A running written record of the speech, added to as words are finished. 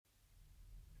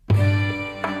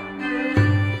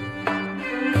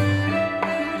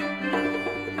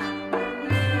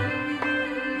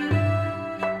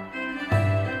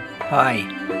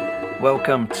Hi,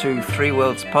 welcome to Three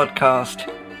Worlds Podcast,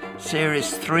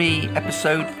 Series 3,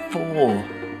 Episode 4.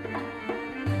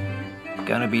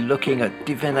 Going to be looking at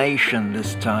divination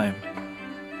this time.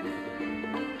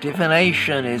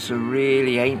 Divination is a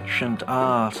really ancient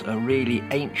art, a really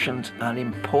ancient and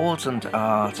important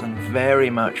art, and very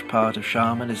much part of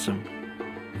shamanism.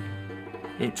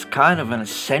 It's kind of an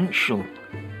essential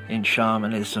in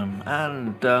shamanism,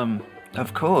 and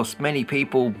of course, many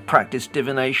people practice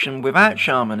divination without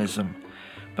shamanism,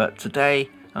 but today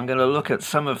I'm going to look at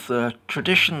some of the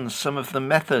traditions, some of the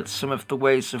methods, some of the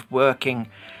ways of working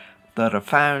that are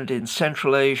found in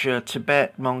Central Asia,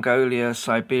 Tibet, Mongolia,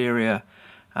 Siberia,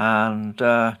 and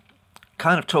kind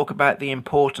of talk about the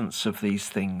importance of these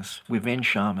things within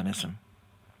shamanism.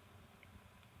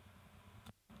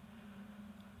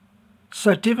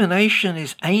 So divination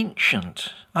is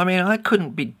ancient. I mean, I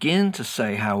couldn't begin to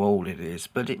say how old it is,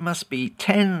 but it must be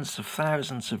tens of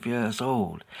thousands of years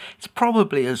old. It's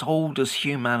probably as old as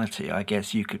humanity, I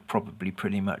guess you could probably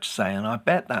pretty much say, and I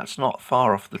bet that's not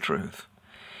far off the truth.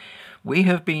 We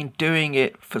have been doing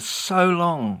it for so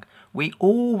long. We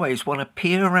always want to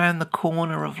peer around the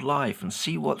corner of life and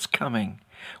see what's coming.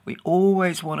 We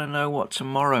always want to know what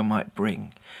tomorrow might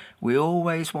bring. We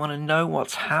always want to know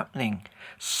what's happening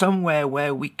somewhere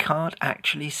where we can't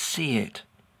actually see it.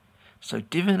 So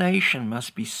divination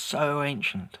must be so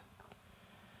ancient.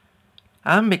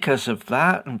 And because of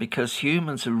that, and because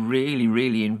humans are really,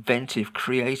 really inventive,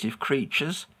 creative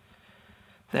creatures,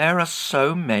 there are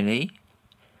so many,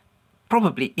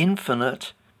 probably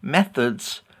infinite,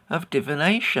 methods of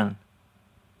divination.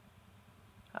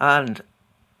 And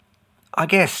I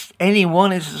guess any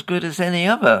one is as good as any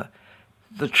other.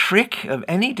 The trick of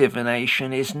any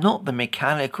divination is not the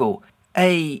mechanical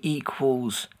A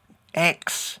equals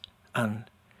X and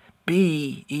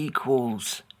B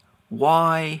equals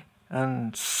Y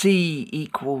and C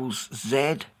equals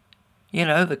Z. You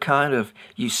know, the kind of,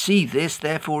 you see this,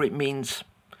 therefore it means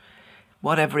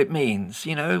whatever it means.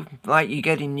 You know, like you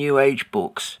get in New Age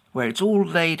books where it's all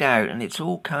laid out and it's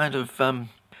all kind of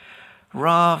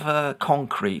rather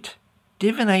concrete.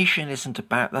 Divination isn't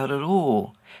about that at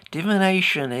all.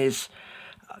 Divination is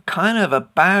kind of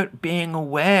about being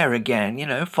aware again, you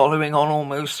know, following on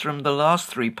almost from the last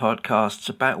 3 podcasts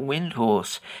about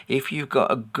Windhorse. If you've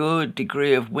got a good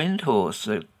degree of Windhorse,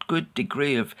 a good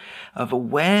degree of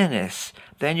awareness,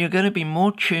 then you're going to be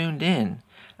more tuned in.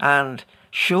 And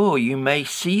sure, you may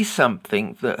see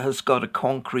something that has got a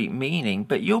concrete meaning,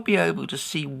 but you'll be able to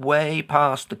see way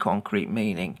past the concrete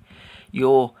meaning.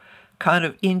 Your kind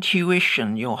of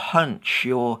intuition, your hunch,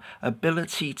 your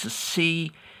ability to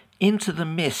see into the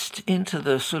mist, into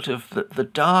the sort of the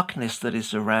darkness that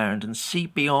is around and see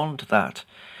beyond that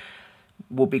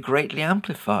will be greatly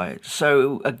amplified.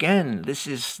 So again, this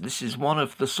is one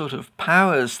of the sort of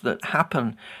powers that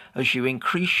happen as you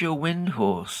increase your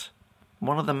Windhorse.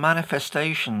 One of the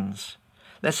manifestations.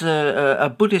 There's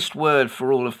a Buddhist word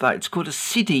for all of that. It's called a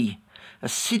siddhi. A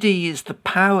siddhi is the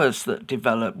powers that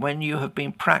develop when you have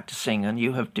been practicing and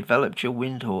you have developed your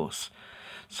Windhorse.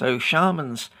 So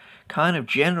shamans kind of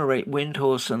generate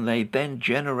Windhorse and they then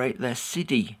generate their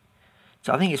siddhi.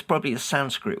 So I think it's probably a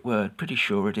Sanskrit word, pretty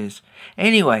sure it is.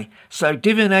 Anyway, so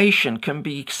divination can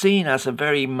be seen as a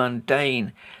very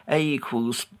mundane A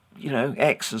equals,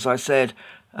 X, as I said,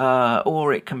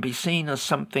 or it can be seen as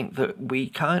something that we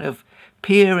kind of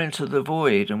peer into the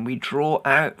void and we draw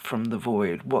out from the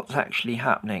void what's actually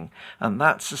happening. And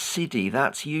that's a siddhi.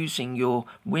 That's using your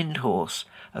Windhorse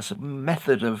as a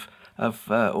method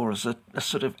or as a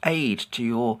sort of aid to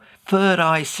your third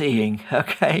eye seeing,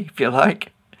 okay, if you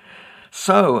like.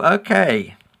 So,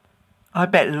 okay, I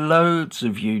bet loads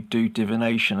of you do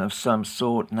divination of some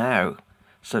sort now.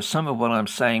 So some of what I'm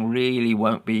saying really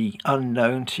won't be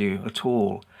unknown to you at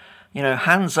all. You know,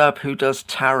 hands up who does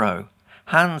tarot.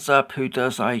 Hands up who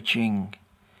does I Ching.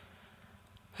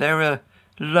 There are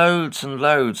loads and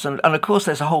loads. And of course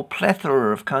there's a whole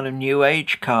plethora of kind of New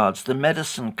Age cards, the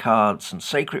medicine cards and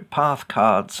Sacred Path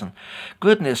cards and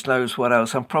goodness knows what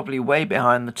else. I'm probably way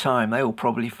behind the time. They all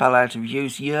probably fell out of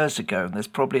use years ago. And there's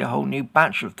probably a whole new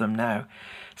batch of them now.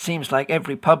 Seems like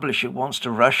every publisher wants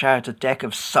to rush out a deck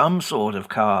of some sort of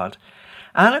card.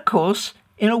 And of course,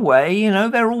 in a way,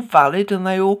 they're all valid and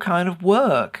they all kind of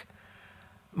work.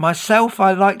 Myself,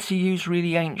 I like to use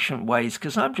really ancient ways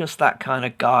because I'm just that kind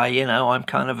of guy, I'm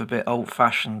kind of a bit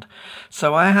old-fashioned.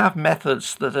 So I have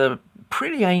methods that are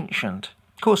pretty ancient.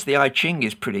 Of course, the I Ching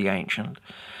is pretty ancient,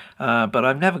 but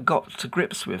I've never got to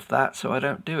grips with that, so I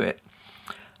don't do it.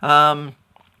 But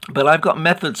I've got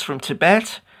methods from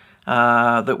Tibet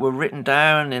that were written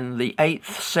down in the 8th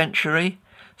century,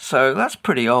 so that's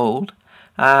pretty old.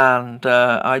 And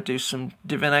I do some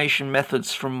divination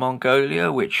methods from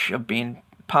Mongolia, which have been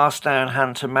passed down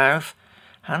hand to mouth.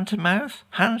 Hand to mouth?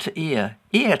 Hand to ear.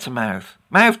 Ear to mouth.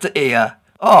 Mouth to ear.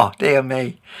 Oh, dear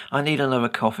me. I need another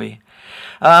coffee.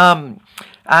 And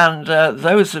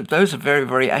those are very,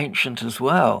 very ancient as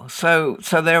well. So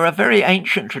there are very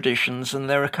ancient traditions and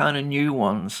there are kind of new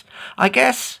ones. I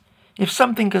guess if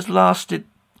something has lasted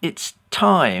its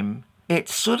time, it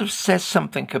sort of says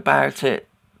something about it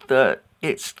that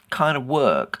it's kind of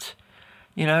worked.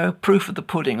 You know, proof of the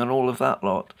pudding and all of that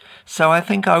lot. So I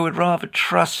think I would rather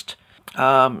trust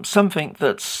something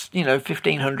that's,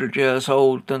 1,500 years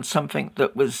old than something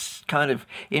that was kind of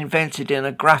invented in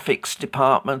a graphics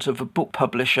department of a book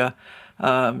publisher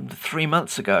 3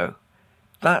 months ago.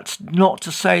 That's not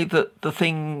to say that the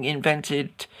thing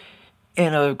invented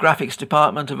in a graphics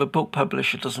department of a book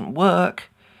publisher doesn't work.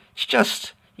 It's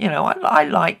just, I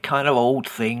like kind of old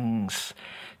things.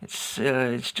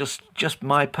 It's just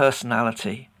my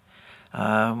personality.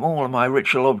 All of my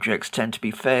ritual objects tend to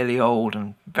be fairly old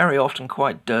and very often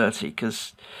quite dirty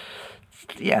because,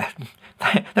 they're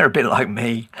a bit like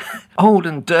me. Old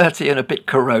and dirty and a bit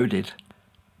corroded.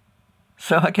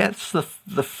 So I guess the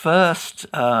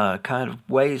first kind of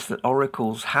ways that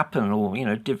oracles happen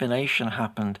or, divination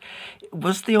happened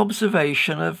was the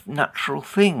observation of natural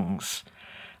things.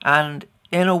 And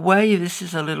in a way, this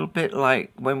is a little bit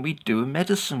like when we do a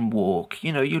medicine walk.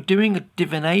 You're doing a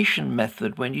divination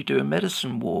method when you do a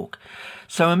medicine walk.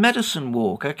 So a medicine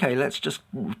walk, okay, let's just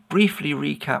briefly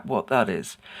recap what that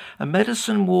is. A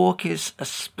medicine walk is a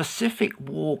specific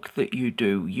walk that you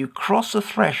do. You cross a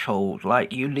threshold,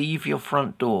 like you leave your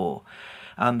front door.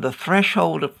 And the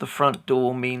threshold of the front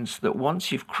door means that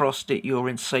once you've crossed it, you're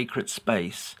in sacred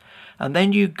space. And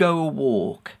then you go a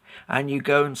walk. And you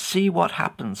go and see what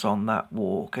happens on that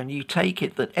walk. And you take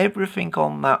it that everything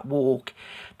on that walk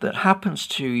that happens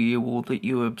to you or that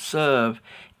you observe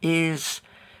is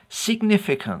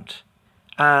significant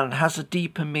and has a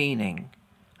deeper meaning.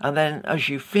 And then as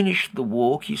you finish the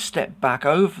walk, you step back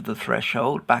over the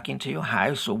threshold, back into your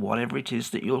house or whatever it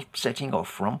is that you're setting off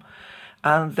from.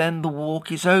 And then the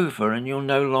walk is over and you're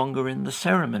no longer in the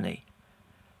ceremony.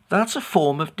 That's a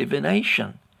form of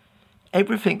divination.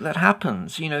 Everything that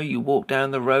happens, you walk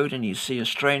down the road and you see a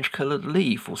strange coloured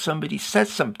leaf or somebody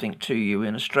says something to you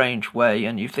in a strange way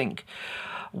and you think,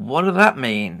 what does that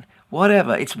mean?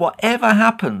 Whatever. It's whatever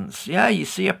happens. Yeah, you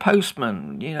see a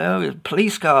postman, a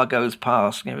police car goes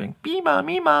past, going, Mima,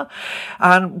 Mima.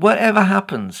 And whatever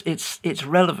happens, it's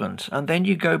relevant. And then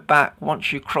you go back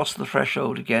once you cross the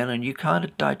threshold again and you kind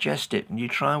of digest it and you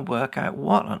try and work out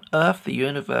what on earth the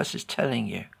universe is telling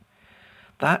you.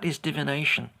 That is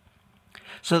divination.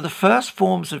 So the first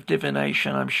forms of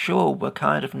divination, I'm sure, were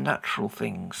kind of natural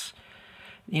things.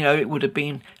 It would have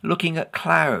been looking at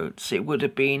clouds. It would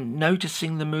have been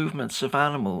noticing the movements of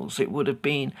animals. It would have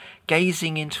been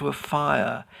gazing into a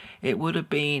fire. It would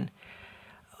have been,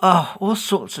 all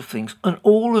sorts of things. And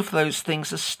all of those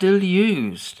things are still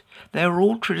used. They're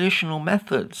all traditional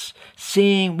methods.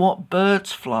 Seeing what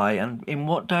birds fly and in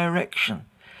what direction.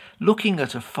 Looking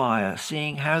at a fire,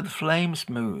 seeing how the flames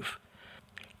move.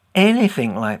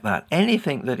 Anything like that,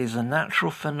 anything that is a natural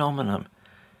phenomenon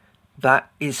that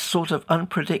is sort of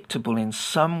unpredictable in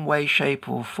some way, shape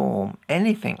or form,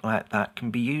 anything like that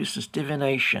can be used as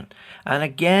divination. And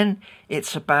again,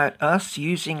 it's about us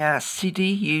using our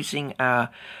siddhi, using our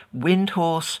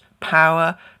windhorse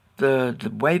power, the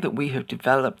way that we have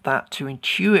developed that to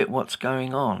intuit what's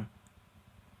going on.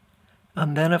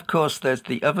 And then, of course, there's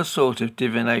the other sort of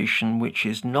divination, which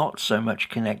is not so much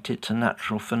connected to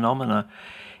natural phenomena.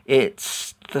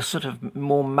 It's the sort of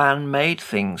more man-made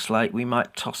things, like we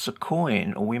might toss a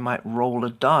coin, or we might roll a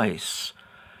dice,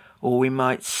 or we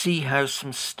might see how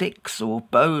some sticks or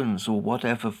bones or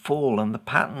whatever fall and the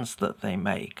patterns that they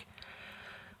make.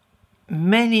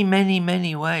 Many, many,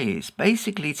 many ways.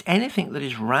 Basically, it's anything that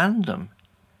is random.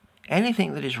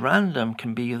 Anything that is random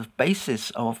can be the basis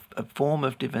of a form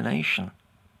of divination.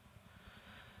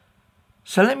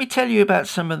 So let me tell you about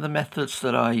some of the methods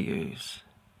that I use.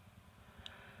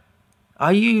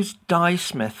 I use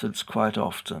dice methods quite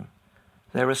often.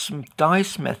 There are some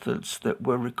dice methods that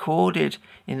were recorded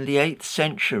in the 8th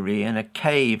century in a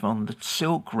cave on the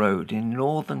Silk Road in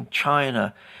northern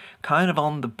China, kind of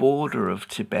on the border of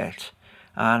Tibet.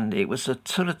 And it was a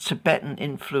sort of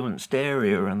Tibetan-influenced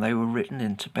area, and they were written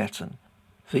in Tibetan.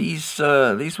 These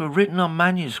were written on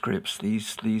manuscripts.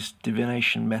 These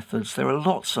divination methods. There are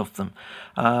lots of them.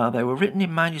 They were written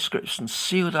in manuscripts and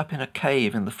sealed up in a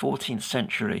cave in the 14th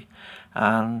century,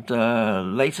 and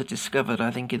later discovered,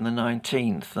 I think, in the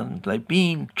 19th. And they've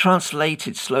been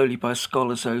translated slowly by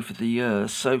scholars over the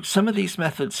years. So some of these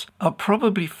methods are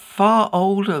probably far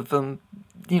older than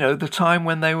the time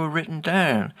when they were written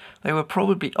down. They were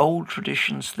probably old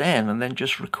traditions then, and then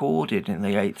just recorded in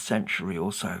the 8th century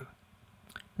or so.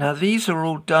 Now, these are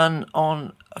all done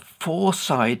on a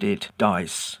 4-sided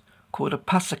dice called a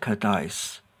Pasika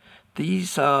dice.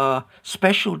 These are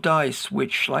special dice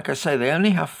which, like I say, they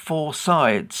only have 4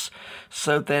 sides,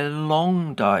 so they're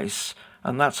long dice,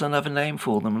 and that's another name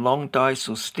for them, long dice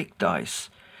or stick dice.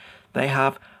 They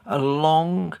have a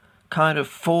long kind of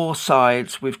 4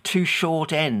 sides with 2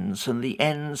 short ends, and the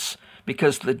ends,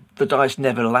 because the dice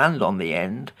never land on the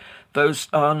end, those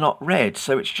are not red,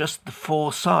 so it's just the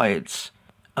 4 sides.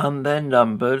 And they're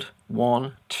numbered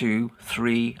 1, 2,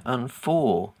 3, and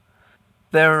 4.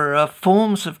 There are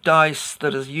forms of dice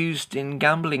that are used in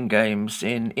gambling games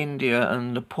in India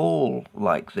and Nepal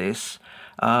like this.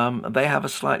 They have a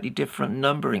slightly different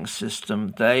numbering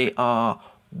system. They are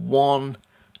 1,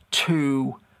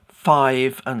 2,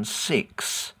 5, and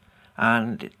 6.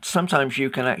 And sometimes you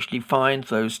can actually find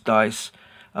those dice,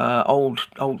 old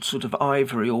sort of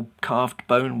ivory or carved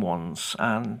bone ones,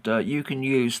 and you can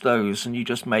use those, and you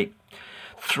just make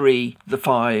 3 the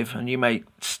 5 and you make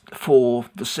 4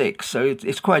 the 6, so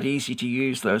it's quite easy to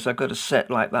use those. I've got a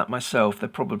set like that myself. They're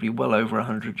probably well over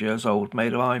 100 years old,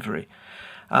 made of ivory.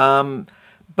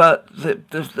 But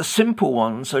the simple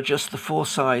ones are just the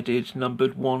 4-sided,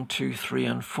 numbered 1, 2, 3,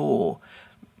 and 4.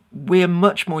 We're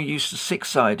much more used to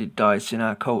 6-sided dice in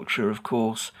our culture, of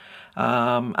course.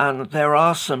 And there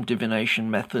are some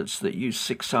divination methods that use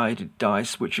 6-sided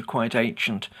dice, which are quite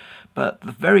ancient. But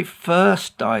the very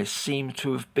first dice seem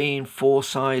to have been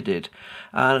 4-sided.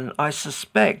 And I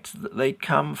suspect that they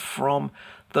come from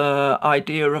the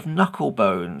idea of knuckle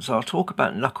bones. I'll talk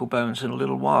about knuckle bones in a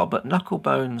little while. But knuckle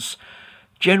bones,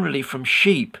 generally from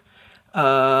sheep,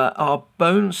 are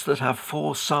bones that have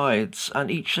 4 sides,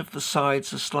 and each of the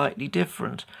sides are slightly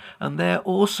different. And they're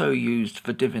also used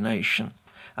for divination.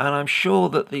 And I'm sure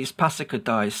that these Pasika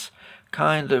dice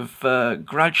kind of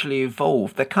gradually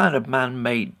evolved. They're kind of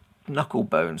man-made knuckle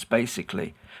bones,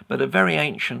 basically, but a very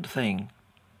ancient thing.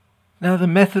 Now, the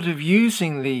method of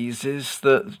using these is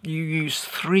that you use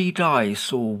 3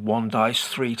 dice, or 1 dice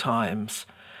 3 times,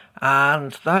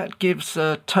 and that gives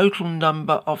a total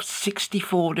number of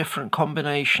 64 different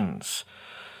combinations.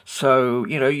 So,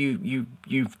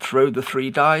 you throw the 3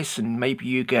 dice, and maybe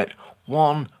you get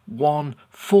 1, 1,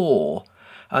 4.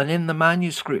 And in the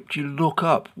manuscript, you look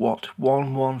up what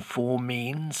 114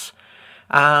 means.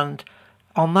 And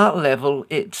on that level,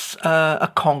 it's a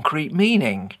concrete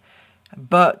meaning.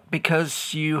 But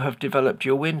because you have developed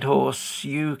your Windhorse,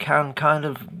 you can kind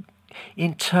of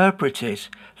interpret it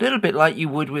a little bit like you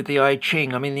would with the I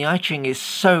Ching. I mean, the I Ching is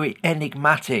so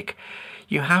enigmatic.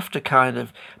 You have to kind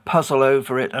of puzzle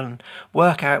over it and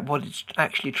work out what it's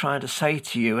actually trying to say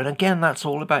to you. And again, that's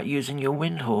all about using your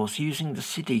Windhorse, using the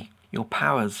Siddhi, your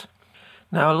powers.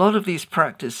 Now, a lot of these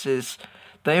practices,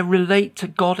 they relate to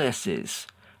goddesses.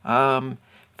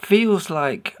 Feels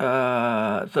like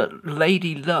that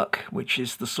Lady Luck, which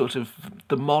is the sort of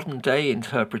the modern day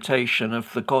interpretation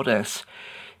of the goddess,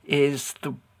 is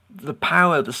the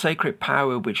power, the sacred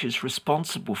power, which is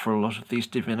responsible for a lot of these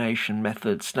divination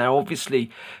methods. Now,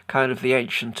 obviously, kind of the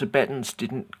ancient Tibetans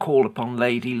didn't call upon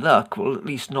Lady Luck, well, at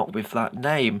least not with that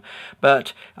name,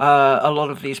 but a lot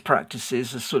of these practices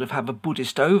sort of have a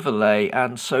Buddhist overlay,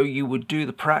 and so you would do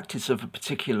the practice of a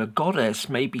particular goddess,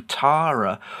 maybe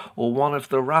Tara, or one of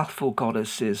the wrathful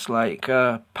goddesses like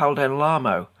Palden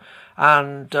Lamo.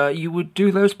 And you would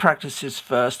do those practices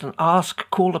first and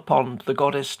call upon the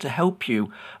goddess to help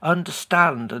you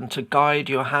understand and to guide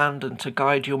your hand and to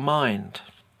guide your mind.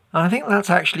 And I think that's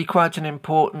actually quite an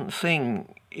important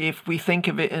thing if we think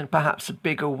of it in perhaps a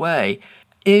bigger way.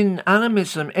 In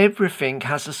animism, everything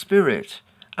has a spirit.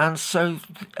 And so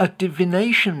a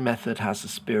divination method has a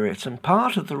spirit. And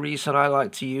part of the reason I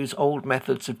like to use old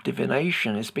methods of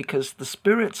divination is because the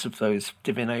spirits of those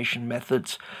divination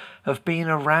methods have been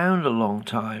around a long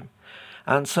time.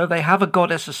 And so they have a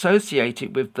goddess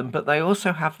associated with them, but they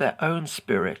also have their own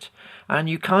spirit. And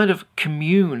you kind of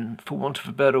commune, for want of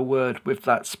a better word, with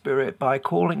that spirit by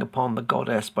calling upon the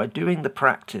goddess, by doing the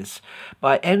practice,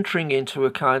 by entering into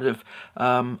a kind of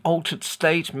altered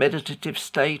state, meditative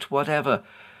state, whatever,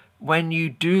 when you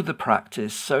do the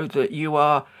practice, so that you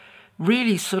are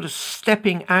really sort of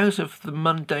stepping out of the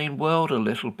mundane world a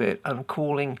little bit and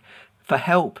calling for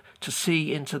help to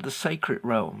see into the sacred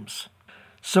realms.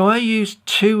 So I used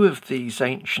 2 of these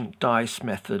ancient dice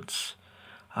methods.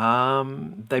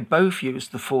 They both use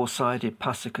the 4-sided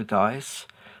Pasika dice,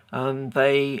 and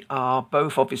they are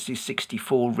both obviously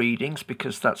 64 readings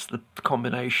because that's the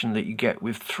combination that you get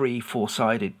with 3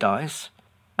 4-sided dice.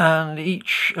 And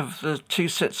each of the 2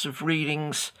 sets of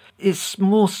readings is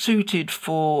more suited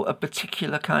for a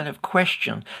particular kind of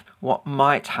question, what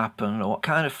might happen or what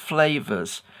kind of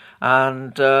flavours.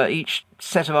 And each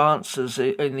set of answers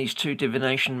in these 2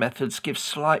 divination methods gives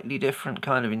slightly different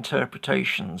kind of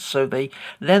interpretations, so they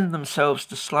lend themselves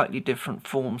to slightly different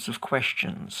forms of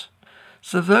questions.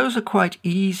 So those are quite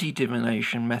easy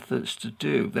divination methods to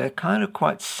do. They're kind of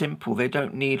quite simple. They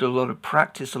don't need a lot of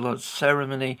practice, a lot of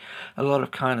ceremony, a lot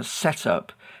of kind of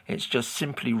setup. It's just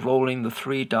simply rolling the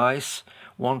 3 dice,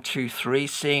 1, 2, 3,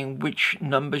 seeing which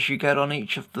numbers you get on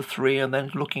each of the 3, and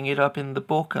then looking it up in the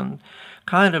book. And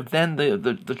kind of then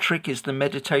the trick is the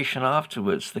meditation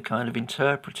afterwards, the kind of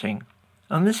interpreting.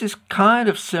 And this is kind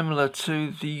of similar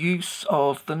to the use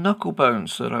of the knuckle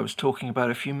bones that I was talking about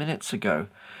a few minutes ago.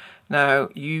 Now,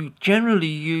 you generally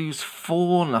use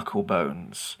 4 knuckle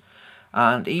bones,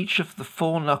 and each of the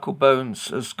 4 knuckle bones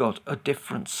has got a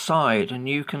different side, and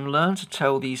you can learn to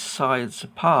tell these sides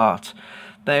apart.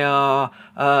 They are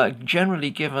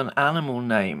generally given animal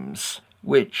names,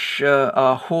 which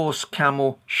are horse,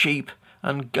 camel, sheep,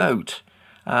 and goat.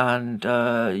 And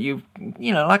you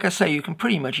know, like I say, you can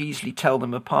pretty much easily tell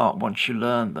them apart once you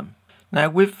learn them. Now,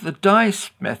 with the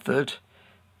dice method,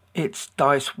 it's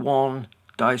dice 1,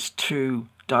 dice 2,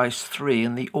 dice 3,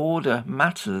 and the order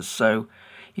matters. So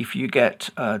if you get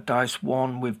dice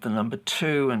 1 with the number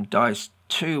 2 and dice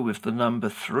 2 with the number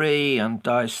 3 and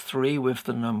dice 3 with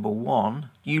the number 1,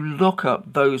 you look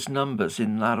up those numbers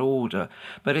in that order.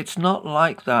 But it's not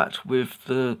like that with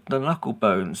the knuckle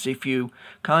bones. If you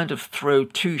kind of throw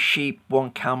 2 sheep,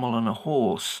 1 camel and a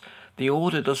horse, the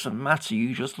order doesn't matter.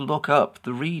 You just look up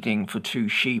the reading for 2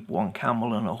 sheep, 1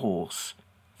 camel and a horse.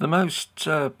 The most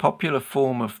popular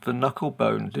form of the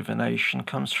knucklebone divination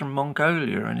comes from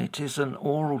Mongolia, and it is an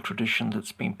oral tradition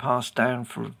that's been passed down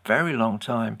for a very long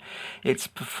time. It's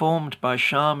performed by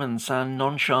shamans and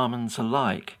non-shamans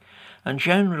alike. And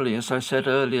generally, as I said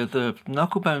earlier, the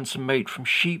knucklebones are made from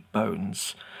sheep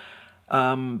bones.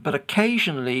 But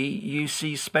occasionally you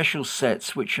see special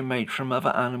sets which are made from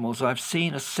other animals. I've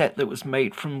seen a set that was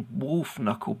made from wolf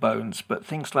knucklebones, but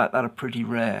things like that are pretty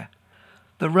rare.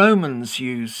 The Romans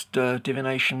used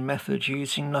divination methods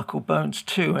using knuckle bones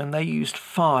too, and they used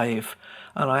 5.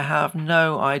 And I have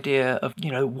no idea of,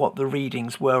 what the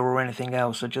readings were or anything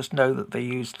else. I just know that they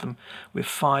used them with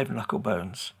 5 knuckle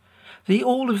bones.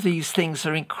 All of these things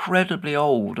are incredibly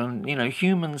old, and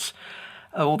humans,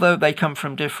 although they come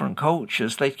from different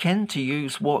cultures, they tend to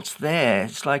use what's there.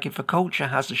 It's like if a culture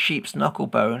has a sheep's knuckle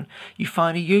bone, you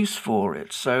find a use for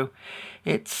it. So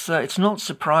it's not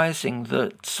surprising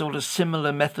that sort of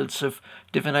similar methods of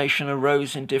divination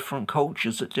arose in different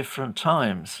cultures at different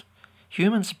times.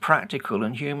 Humans are practical,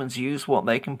 and humans use what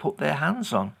they can put their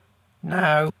hands on.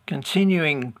 Now,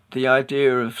 continuing the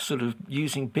idea of sort of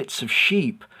using bits of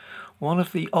sheep, one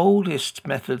of the oldest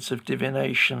methods of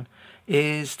divination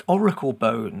is oracle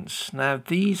bones. Now,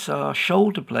 these are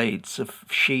shoulder blades of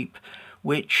sheep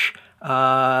which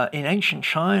in ancient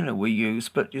China were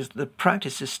used, but the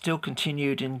practice is still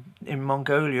continued in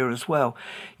Mongolia as well.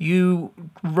 You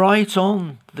write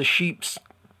on the sheep's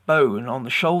bone, on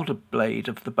the shoulder blade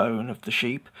of the bone of the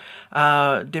sheep,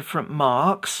 different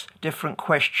marks, different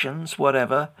questions,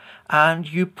 whatever,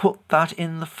 and you put that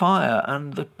in the fire,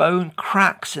 and the bone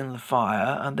cracks in the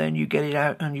fire, and then you get it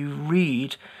out and you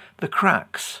read the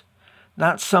cracks.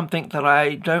 That's something that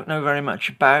I don't know very much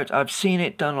about. I've seen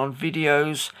it done on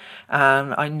videos,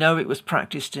 and I know it was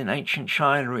practiced in ancient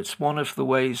China. It's one of the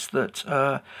ways that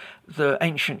the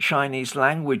ancient Chinese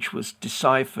language was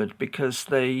deciphered, because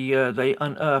they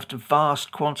unearthed a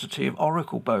vast quantity of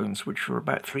oracle bones, which were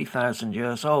about 3,000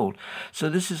 years old. So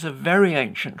this is a very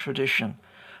ancient tradition,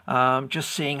 just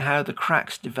seeing how the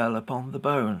cracks develop on the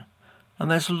bone.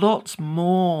 And there's lots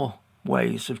more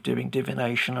ways of doing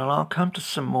divination, and I'll come to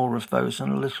some more of those in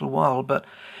a little while, but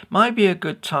might be a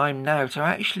good time now to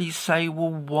actually say, well,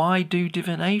 why do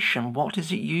divination? What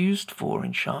is it used for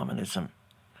in shamanism?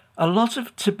 A lot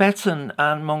of Tibetan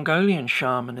and Mongolian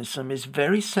shamanism is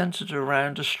very centered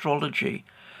around astrology,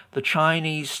 the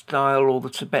Chinese style or the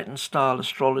Tibetan style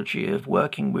astrology of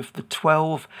working with the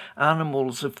 12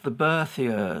 animals of the birth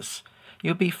years.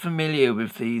 You'll be familiar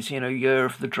with these, Year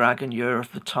of the Dragon, Year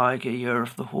of the Tiger, Year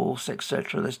of the Horse,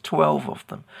 etc. There's 12 of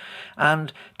them.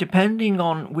 And depending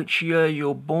on which year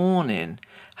you're born in,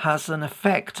 has an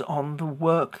effect on the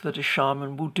work that a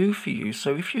shaman will do for you.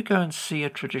 So if you go and see a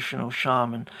traditional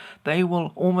shaman, they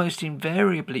will almost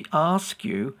invariably ask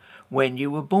you when you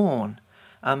were born.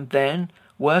 And then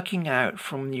working out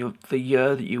from the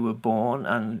year that you were born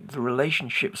and the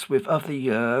relationships with other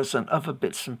years and other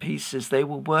bits and pieces, they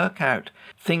will work out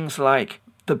things like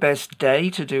the best day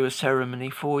to do a ceremony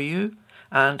for you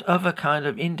and other kind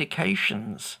of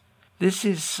indications. This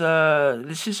is a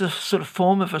sort of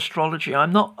form of astrology.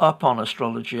 I'm not up on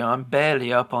astrology. I'm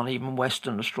barely up on even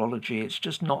Western astrology. It's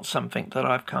just not something that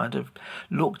I've kind of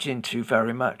looked into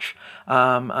very much.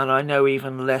 And I know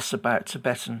even less about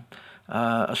Tibetan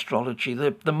astrology.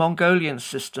 The Mongolian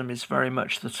system is very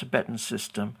much the Tibetan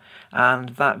system, and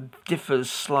that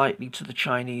differs slightly to the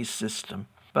Chinese system.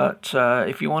 But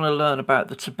if you want to learn about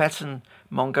the Tibetan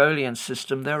Mongolian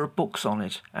system, there are books on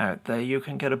it out there. You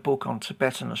can get a book on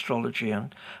Tibetan astrology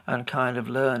and kind of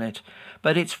learn it.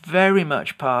 But it's very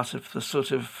much part of the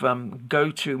sort of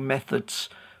go-to methods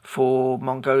for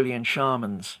Mongolian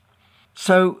shamans.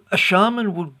 So a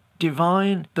shaman will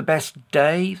divine the best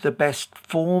day, the best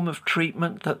form of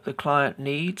treatment that the client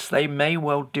needs. They may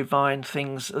well divine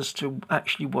things as to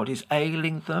actually what is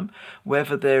ailing them,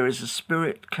 whether there is a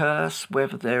spirit curse,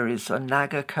 whether there is a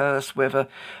naga curse, whether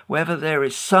there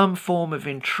is some form of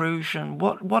intrusion,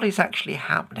 what is actually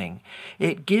happening.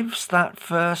 It gives that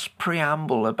first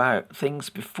preamble about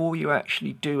things before you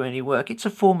actually do any work. It's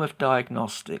a form of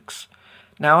diagnostics.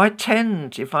 Now, I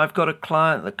tend, if I've got a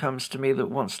client that comes to me that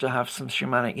wants to have some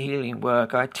shamanic healing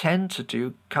work, I tend to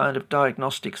do kind of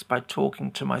diagnostics by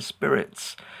talking to my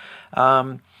spirits,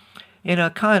 in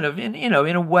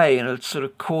a way, in a sort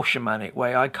of core shamanic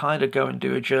way. I kind of go and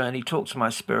do a journey, talk to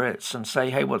my spirits and say,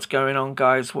 hey, what's going on,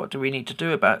 guys? What do we need to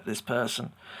do about this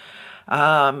person?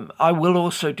 I will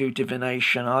also do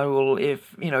divination. I will,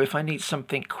 if I need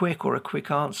something quick or a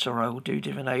quick answer, I will do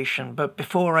divination. But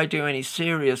before I do any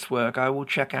serious work, I will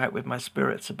check out with my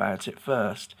spirits about it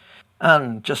first.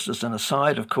 And just as an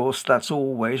aside, of course, that's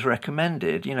always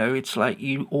recommended. It's like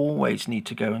you always need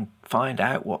to go and find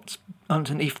out what's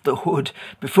underneath the hood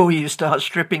before you start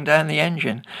stripping down the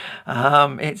engine.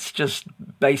 It's just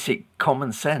basic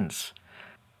common sense.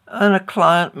 And a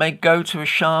client may go to a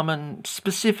shaman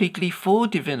specifically for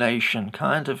divination,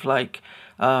 kind of like,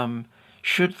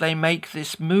 should they make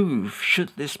this move?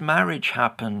 Should this marriage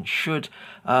happen? Should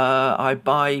I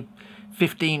buy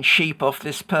 15 sheep off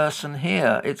this person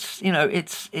here?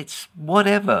 It's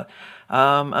whatever.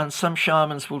 And some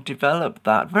shamans will develop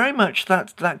that. Very much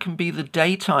that can be the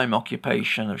daytime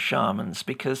occupation of shamans,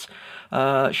 because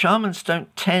shamans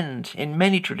don't tend, in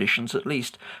many traditions at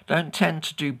least, don't tend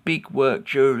to do big work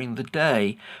during the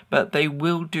day, but they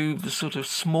will do the sort of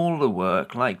smaller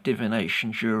work like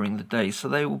divination during the day. So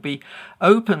they will be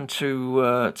open to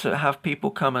have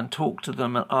people come and talk to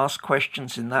them and ask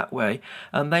questions in that way,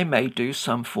 and they may do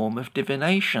some form of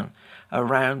divination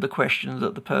around the question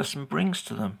that the person brings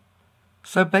to them.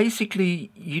 So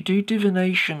basically, you do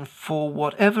divination for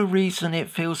whatever reason it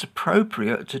feels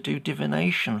appropriate to do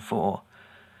divination for.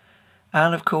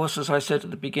 And of course, as I said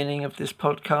at the beginning of this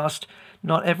podcast,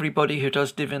 not everybody who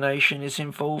does divination is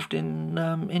involved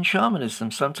in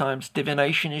shamanism. Sometimes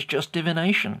divination is just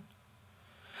divination.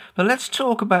 But let's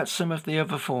talk about some of the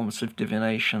other forms of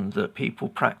divination that people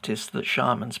practice, that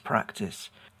shamans practice.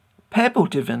 Pebble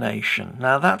divination.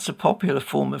 Now that's a popular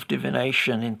form of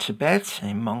divination in Tibet,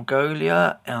 in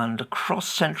Mongolia, and across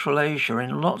Central Asia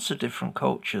in lots of different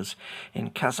cultures.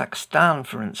 In Kazakhstan,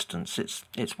 for instance,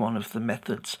 it's one of the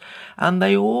methods. And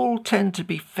they all tend to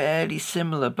be fairly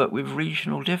similar, but with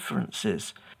regional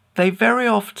differences. They very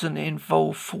often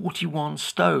involve 41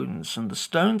 stones, and the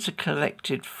stones are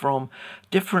collected from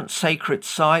different sacred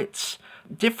sites.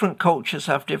 Different cultures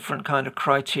have different kind of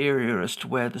criteria as to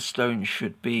where the stones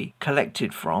should be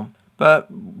collected from.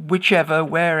 But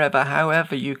wherever,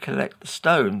 however you collect the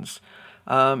stones,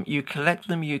 you collect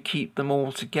them, you keep them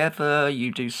all together,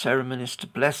 you do ceremonies to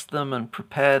bless them and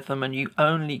prepare them, and you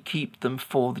only keep them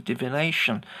for the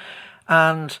divination.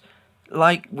 And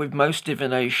like with most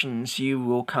divinations, you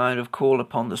will kind of call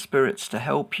upon the spirits to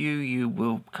help you. You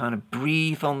will kind of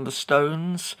breathe on the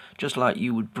stones, just like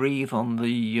you would breathe on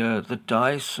the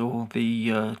dice or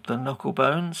the knuckle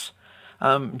bones.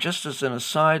 Just as an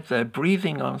aside there,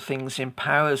 breathing on things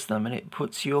empowers them, and it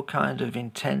puts your kind of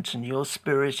intent and your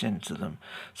spirit into them.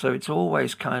 So it's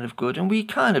always kind of good. And we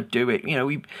kind of do it,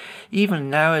 even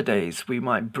nowadays we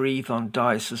might breathe on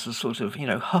dice as a sort of,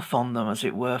 huff on them, as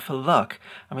it were, for luck.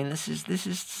 I mean, this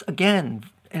is again,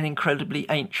 an incredibly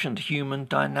ancient human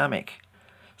dynamic.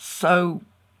 So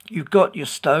you've got your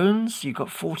stones, you've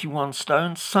got 41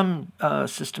 stones. Some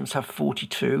systems have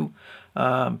 42,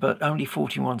 but only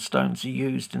 41 stones are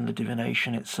used in the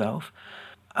divination itself.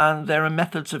 And there are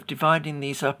methods of dividing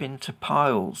these up into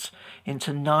piles,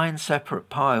 into 9 separate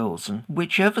piles. And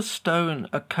whichever stone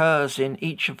occurs in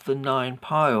each of the 9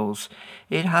 piles,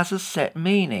 it has a set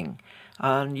meaning.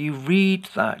 And you read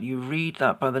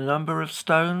that by the number of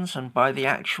stones and by the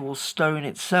actual stone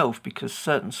itself, because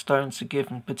certain stones are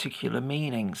given particular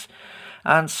meanings.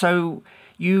 And so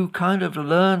you kind of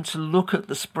learn to look at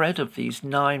the spread of these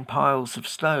 9 piles of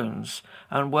stones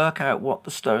and work out what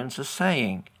the stones are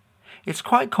saying. It's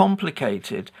quite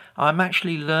complicated. I'm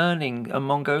actually learning a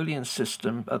Mongolian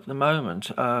system at the moment,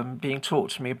 being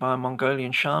taught to me by a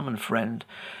Mongolian shaman friend,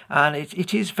 and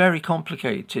it is very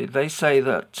complicated. They say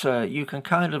that you can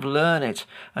kind of learn it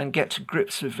and get to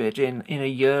grips with it in a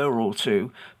year or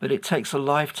two, but it takes a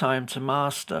lifetime to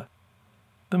master.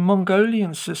 The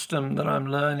Mongolian system that I'm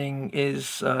learning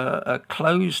is a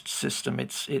closed system.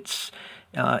 It's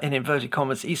in inverted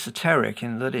commas, esoteric,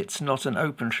 in that it's not an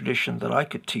open tradition that I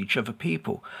could teach other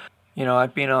people.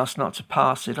 I've been asked not to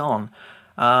pass it on,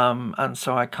 and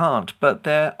so I can't. But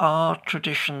there are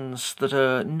traditions that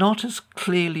are not as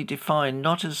clearly defined,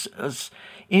 not as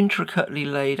intricately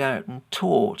laid out and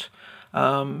taught,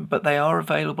 but they are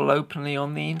available openly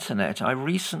on the internet. I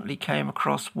recently came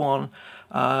across one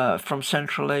from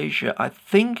Central Asia. I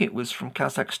think it was from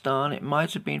Kazakhstan. It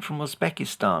might have been from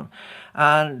Uzbekistan.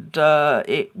 And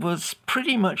it was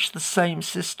pretty much the same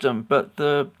system, but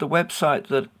the website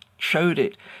that showed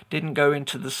it didn't go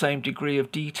into the same degree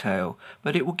of detail.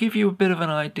 But it will give you a bit of an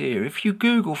idea. If you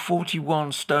Google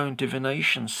 41 stone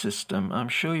divination system, I'm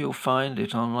sure you'll find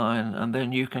it online, and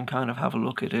then you can kind of have a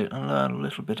look at it and learn a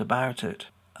little bit about it.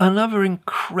 Another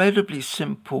incredibly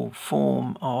simple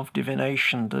form of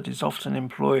divination that is often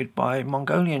employed by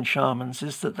Mongolian shamans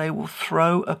is that they will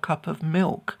throw a cup of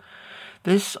milk.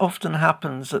 This often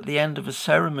happens at the end of a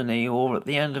ceremony or at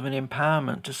the end of an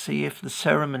empowerment to see if the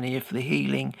ceremony, if the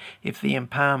healing, if the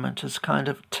empowerment has kind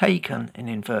of taken, in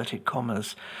inverted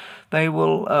commas. They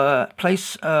will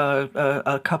place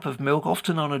a cup of milk,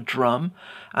 often on a drum,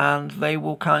 and they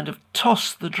will kind of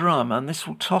toss the drum, and this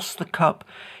will toss the cup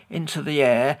into the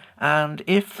air, and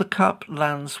if the cup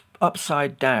lands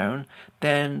upside down,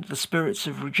 then the spirits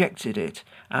have rejected it,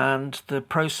 and the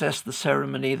process, the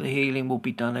ceremony, the healing will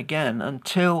be done again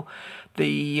until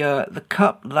the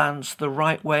cup lands the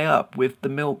right way up with the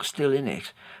milk still in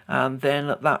it. And then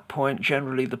at that point,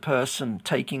 generally the person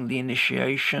taking the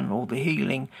initiation or the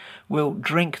healing will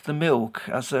drink the milk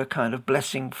as a kind of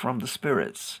blessing from the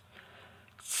spirits.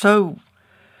 So,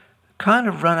 kind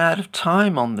of run out of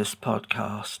time on this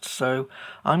podcast, so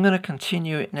I'm going to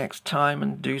continue it next time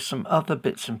and do some other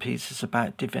bits and pieces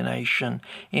about divination,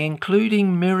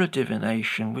 including mirror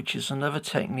divination, which is another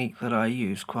technique that I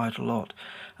use quite a lot.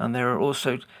 And there are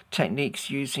also techniques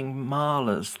using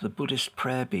malas, the Buddhist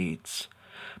prayer beads.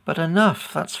 But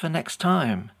enough, that's for next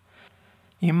time.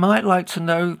 You might like to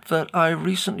know that I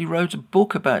recently wrote a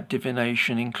book about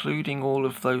divination, including all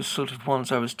of those sort of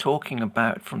ones I was talking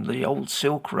about from the old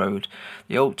Silk Road,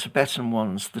 the old Tibetan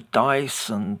ones, the dice,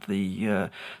 and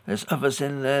there's others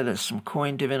in there. There's some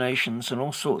coin divinations and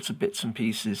all sorts of bits and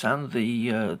pieces, and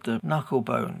the knuckle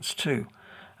bones too.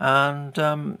 And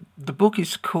the book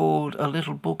is called A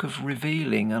Little Book of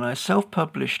Revealing, and I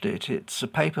self-published it. It's a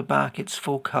paperback, it's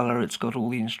full colour, it's got all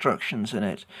the instructions in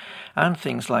it, and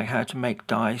things like how to make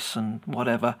dice and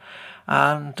whatever.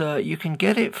 And you can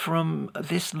get it from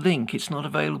this link. It's not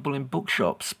available in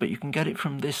bookshops, but you can get it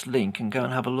from this link and go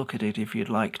and have a look at it if you'd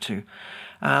like to.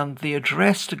 And the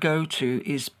address to go to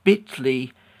is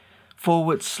bit.ly/book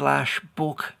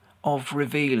of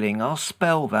revealing. I'll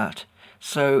spell that.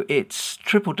 So it's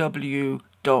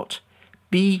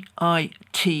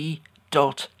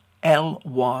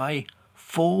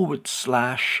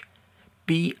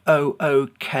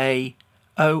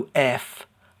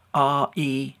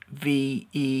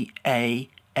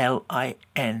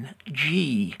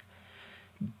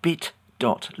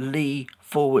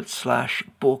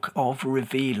bit.ly/book of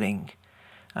revealing.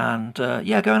 And go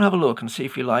and have a look and see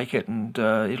if you like it, and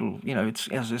it'll, it's,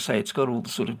 as I say, it's got all the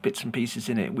sort of bits and pieces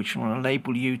in it which will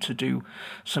enable you to do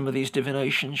some of these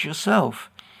divinations yourself.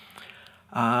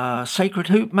 Sacred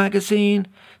Hoop magazine,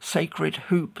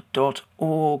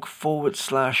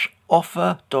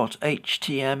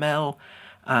 sacredhoop.org/offer.html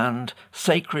and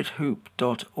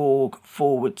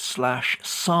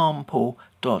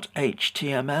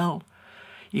sacredhoop.org/sample.html.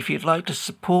 If you'd like to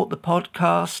support the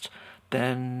podcast,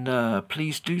 then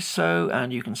please do so,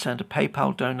 and you can send a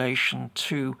PayPal donation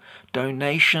to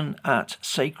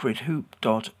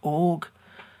donation@sacredhoop.org.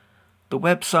 The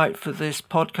website for this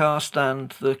podcast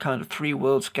and the kind of Three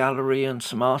Worlds gallery and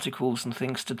some articles and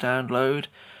things to download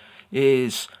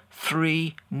is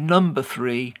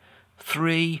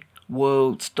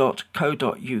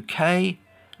 3worlds.co.uk,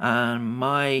 and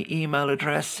my email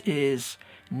address is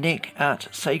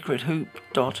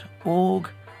nick@sacredhoop.org.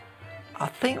 I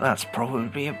think that's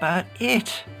probably about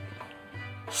it.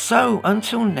 So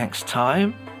until next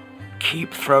time,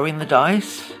 keep throwing the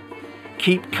dice,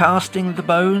 keep casting the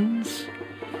bones,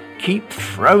 keep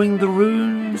throwing the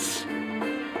runes.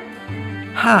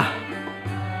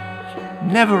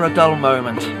 Never a dull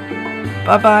moment.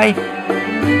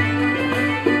 Bye-bye.